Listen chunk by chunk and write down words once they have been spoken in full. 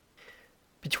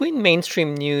Between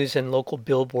mainstream news and local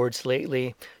billboards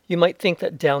lately, you might think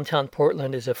that downtown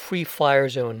Portland is a free fire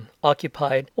zone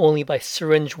occupied only by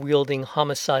syringe-wielding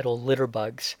homicidal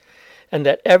litterbugs, and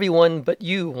that everyone but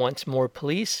you wants more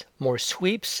police, more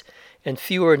sweeps, and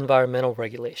fewer environmental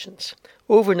regulations.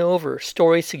 Over and over,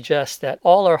 stories suggest that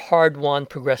all our hard-won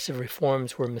progressive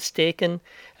reforms were mistaken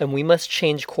and we must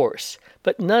change course,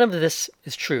 but none of this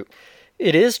is true.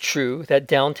 It is true that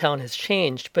downtown has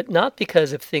changed, but not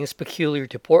because of things peculiar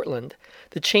to Portland.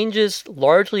 The changes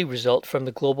largely result from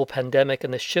the global pandemic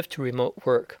and the shift to remote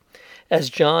work. As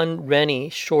John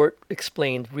Rennie Short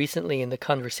explained recently in The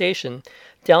Conversation,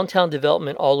 downtown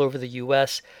development all over the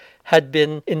U.S. had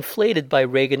been inflated by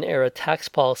Reagan-era tax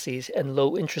policies and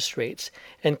low interest rates,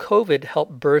 and COVID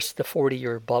helped burst the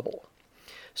 40-year bubble.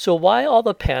 So why all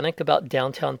the panic about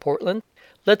downtown Portland?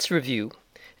 Let's review.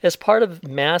 As part of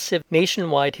massive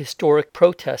nationwide historic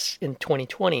protests in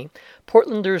 2020,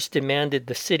 Portlanders demanded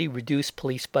the city reduce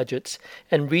police budgets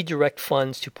and redirect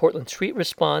funds to Portland street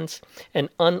response and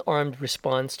unarmed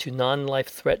response to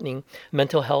non-life-threatening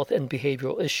mental health and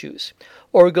behavioral issues.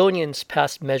 Oregonians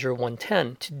passed Measure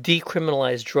 110 to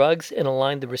decriminalize drugs and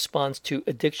align the response to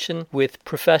addiction with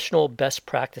professional best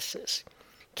practices.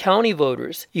 County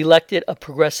voters elected a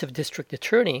progressive district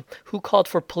attorney who called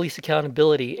for police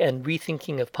accountability and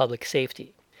rethinking of public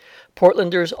safety.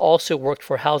 Portlanders also worked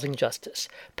for housing justice,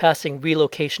 passing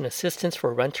relocation assistance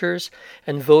for renters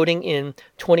and voting in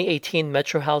 2018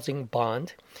 Metro Housing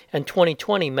Bond and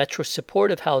 2020 Metro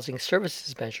Supportive Housing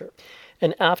Services Measure.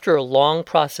 And after a long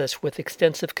process with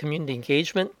extensive community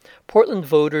engagement, Portland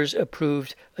voters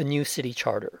approved a new city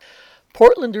charter.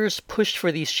 Portlanders pushed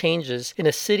for these changes in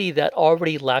a city that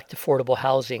already lacked affordable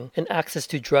housing and access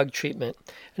to drug treatment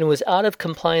and was out of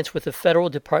compliance with the Federal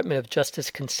Department of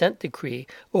Justice consent decree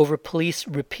over police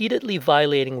repeatedly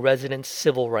violating residents'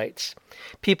 civil rights.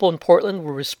 People in Portland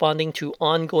were responding to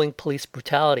ongoing police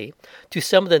brutality, to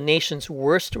some of the nation's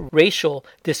worst racial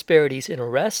disparities in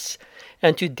arrests,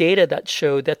 and to data that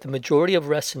showed that the majority of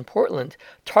arrests in Portland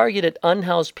targeted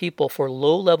unhoused people for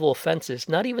low-level offenses,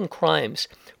 not even crimes,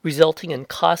 resulting in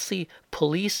costly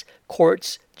police,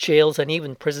 courts, jails, and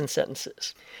even prison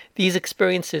sentences. These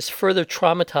experiences further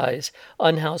traumatize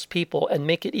unhoused people and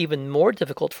make it even more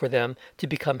difficult for them to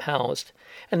become housed.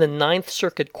 And the Ninth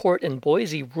Circuit Court in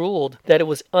Boise ruled that it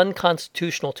was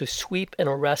unconstitutional to sweep and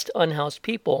arrest unhoused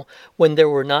people when there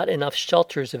were not enough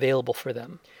shelters available for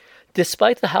them.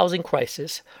 Despite the housing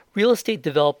crisis, real estate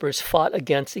developers fought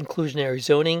against inclusionary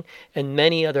zoning and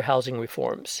many other housing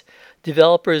reforms.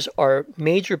 Developers are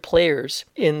major players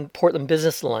in Portland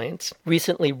Business Alliance,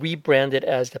 recently rebranded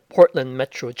as the Portland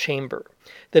Metro Chamber.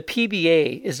 The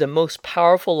PBA is the most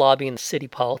powerful lobby in city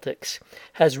politics,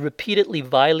 has repeatedly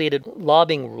violated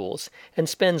lobbying rules, and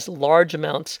spends large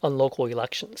amounts on local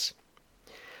elections.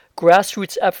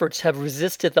 Grassroots efforts have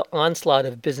resisted the onslaught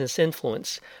of business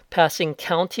influence, passing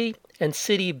county and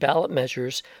city ballot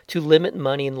measures to limit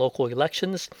money in local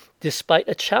elections, despite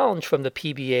a challenge from the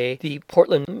PBA, the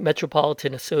Portland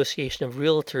Metropolitan Association of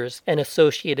Realtors, and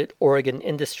Associated Oregon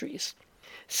Industries.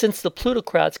 Since the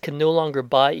Plutocrats can no longer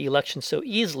buy elections so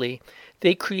easily,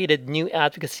 they created new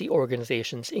advocacy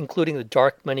organizations, including the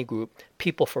dark money group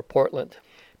People for Portland.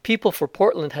 People for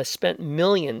Portland has spent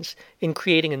millions in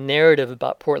creating a narrative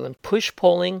about Portland, push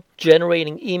polling,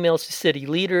 generating emails to city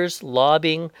leaders,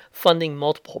 lobbying, funding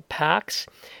multiple PACs,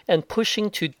 and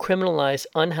pushing to criminalize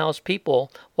unhoused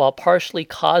people while partially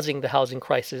causing the housing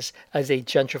crisis as they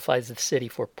gentrify the city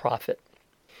for profit.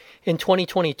 In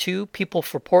 2022, People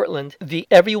for Portland, the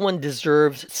Everyone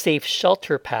Deserves Safe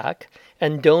Shelter PAC,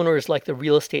 and donors like the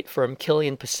real estate firm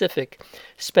Killian Pacific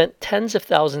spent tens of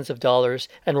thousands of dollars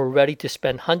and were ready to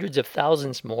spend hundreds of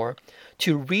thousands more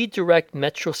to redirect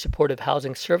Metro Supportive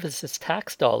Housing Services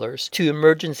tax dollars to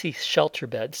emergency shelter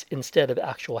beds instead of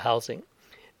actual housing.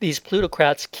 These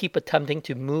plutocrats keep attempting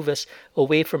to move us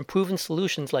away from proven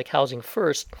solutions like Housing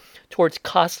First towards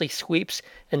costly sweeps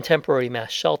and temporary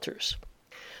mass shelters.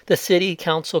 The City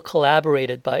Council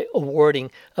collaborated by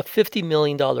awarding a $50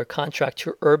 million contract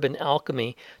to Urban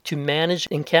Alchemy to manage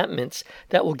encampments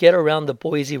that will get around the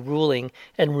Boise ruling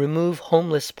and remove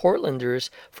homeless Portlanders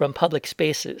from public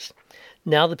spaces.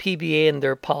 Now the PBA and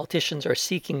their politicians are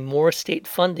seeking more state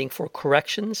funding for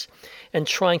corrections and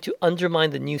trying to undermine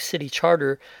the new city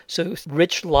charter so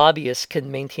rich lobbyists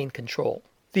can maintain control.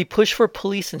 The push for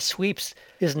police and sweeps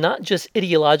is not just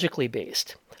ideologically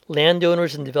based.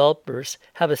 Landowners and developers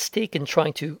have a stake in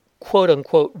trying to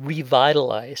quote-unquote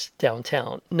revitalize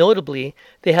downtown. Notably,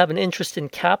 they have an interest in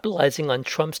capitalizing on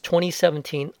Trump's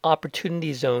 2017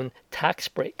 Opportunity Zone tax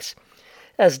breaks.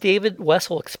 As David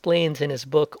Wessel explains in his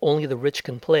book Only the Rich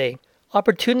Can Play,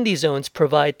 Opportunity zones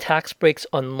provide tax breaks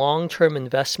on long-term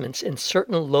investments in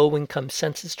certain low-income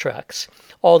census tracts,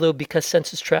 although because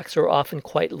census tracts are often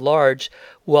quite large,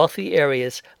 wealthy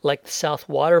areas like the South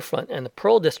Waterfront and the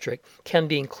Pearl District can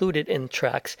be included in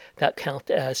tracts that count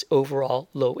as overall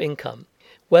low income.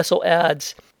 Wessel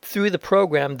adds, through the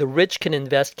program, the rich can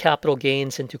invest capital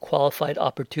gains into qualified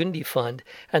opportunity fund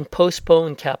and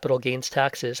postpone capital gains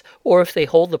taxes, or if they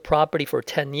hold the property for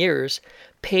 10 years,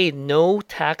 pay no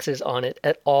taxes on it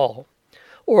at all.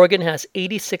 Oregon has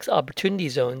 86 opportunity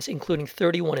zones, including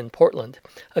 31 in Portland.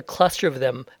 A cluster of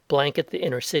them blanket the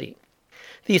inner city.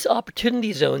 These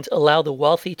opportunity zones allow the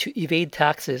wealthy to evade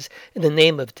taxes in the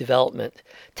name of development.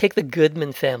 Take the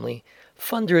Goodman family,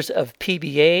 funders of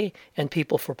PBA and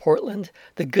People for Portland.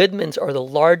 The Goodmans are the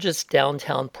largest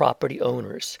downtown property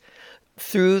owners.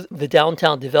 Through the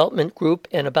Downtown Development Group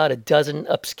and about a dozen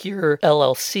obscure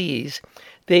LLCs,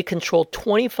 they control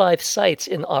 25 sites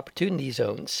in opportunity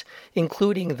zones,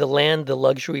 including the land the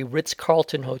luxury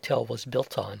Ritz-Carlton Hotel was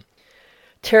built on.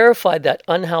 Terrified that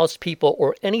unhoused people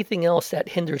or anything else that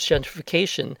hinders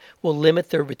gentrification will limit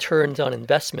their returns on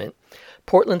investment,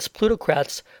 Portland's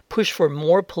plutocrats push for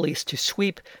more police to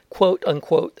sweep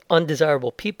quote-unquote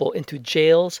undesirable people into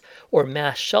jails or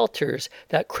mass shelters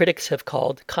that critics have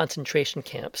called concentration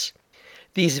camps.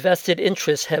 These vested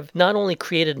interests have not only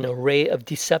created an array of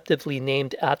deceptively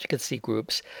named advocacy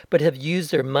groups, but have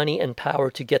used their money and power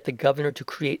to get the governor to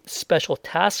create a special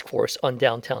task force on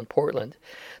downtown Portland.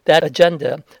 That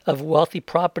agenda of wealthy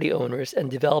property owners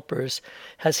and developers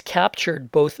has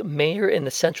captured both mayor in the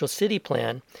Central City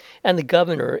Plan and the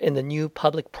governor in the new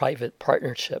public-private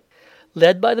partnership.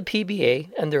 Led by the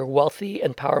PBA and their wealthy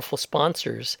and powerful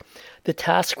sponsors, the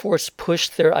task force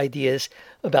pushed their ideas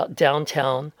about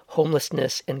downtown,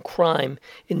 homelessness, and crime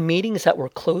in meetings that were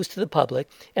closed to the public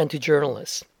and to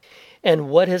journalists. And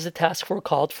what has the task force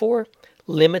called for?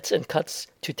 Limits and cuts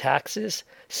to taxes,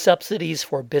 subsidies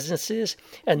for businesses,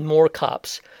 and more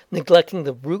cops, neglecting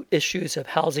the root issues of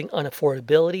housing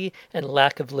unaffordability and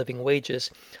lack of living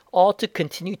wages, all to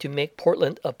continue to make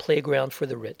Portland a playground for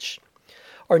the rich.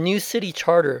 Our new city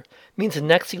charter means the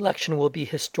next election will be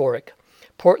historic.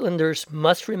 Portlanders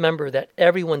must remember that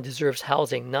everyone deserves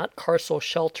housing, not carceral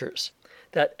shelters,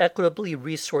 that equitably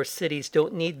resourced cities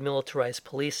don't need militarized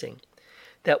policing,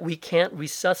 that we can't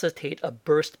resuscitate a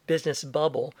burst business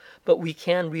bubble, but we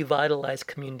can revitalize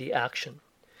community action.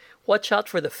 Watch out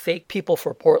for the fake people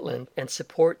for Portland and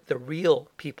support the real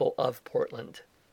people of Portland.